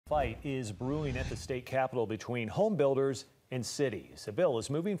Fight is brewing at the state capitol between home builders and cities. A bill is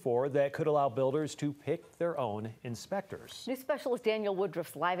moving forward that could allow builders to pick their own inspectors. News specialist Daniel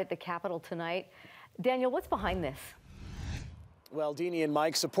Woodruff's live at the Capitol tonight. Daniel, what's behind this? Well, Deanie and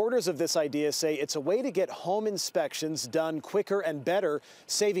Mike, supporters of this idea say it's a way to get home inspections done quicker and better,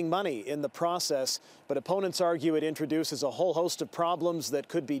 saving money in the process. But opponents argue it introduces a whole host of problems that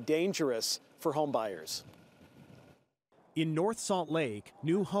could be dangerous for home buyers. In North Salt Lake,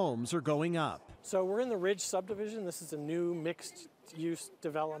 new homes are going up. So we're in the Ridge subdivision. This is a new mixed-use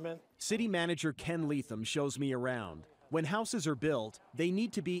development. City manager Ken Leatham shows me around. When houses are built, they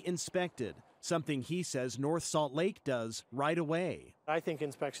need to be inspected, something he says North Salt Lake does right away. I think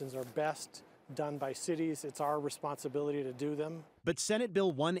inspections are best done by cities. It's our responsibility to do them. But Senate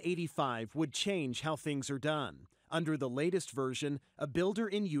Bill 185 would change how things are done. Under the latest version, a builder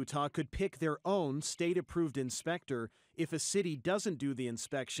in Utah could pick their own state-approved inspector if a city doesn't do the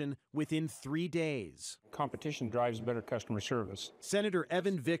inspection within 3 days. Competition drives better customer service. Senator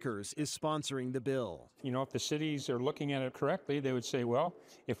Evan Vickers is sponsoring the bill. You know, if the cities are looking at it correctly, they would say, well,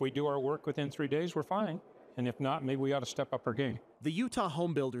 if we do our work within 3 days, we're fine. And if not, maybe we ought to step up our game. The Utah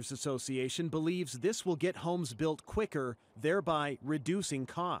Home Builders Association believes this will get homes built quicker, thereby reducing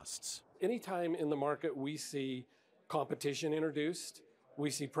costs. Anytime in the market we see competition introduced, we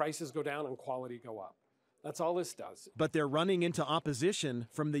see prices go down and quality go up. That's all this does. But they're running into opposition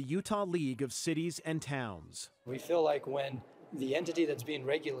from the Utah League of Cities and Towns. We feel like when the entity that's being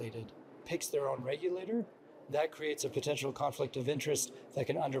regulated picks their own regulator, that creates a potential conflict of interest that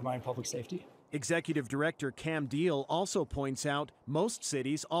can undermine public safety. Executive Director Cam Deal also points out most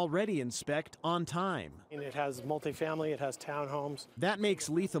cities already inspect on time. And it has multifamily, it has townhomes. That makes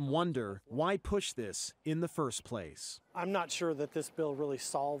Leatham wonder why push this in the first place. I'm not sure that this bill really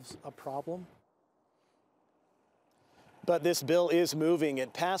solves a problem. But this bill is moving.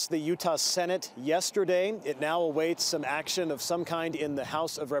 It passed the Utah Senate yesterday. It now awaits some action of some kind in the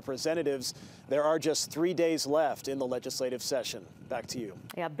House of Representatives. There are just 3 days left in the legislative session. Back to you.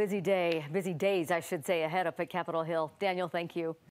 Yeah, busy days, I should say, ahead up at Capitol Hill. Daniel, thank you.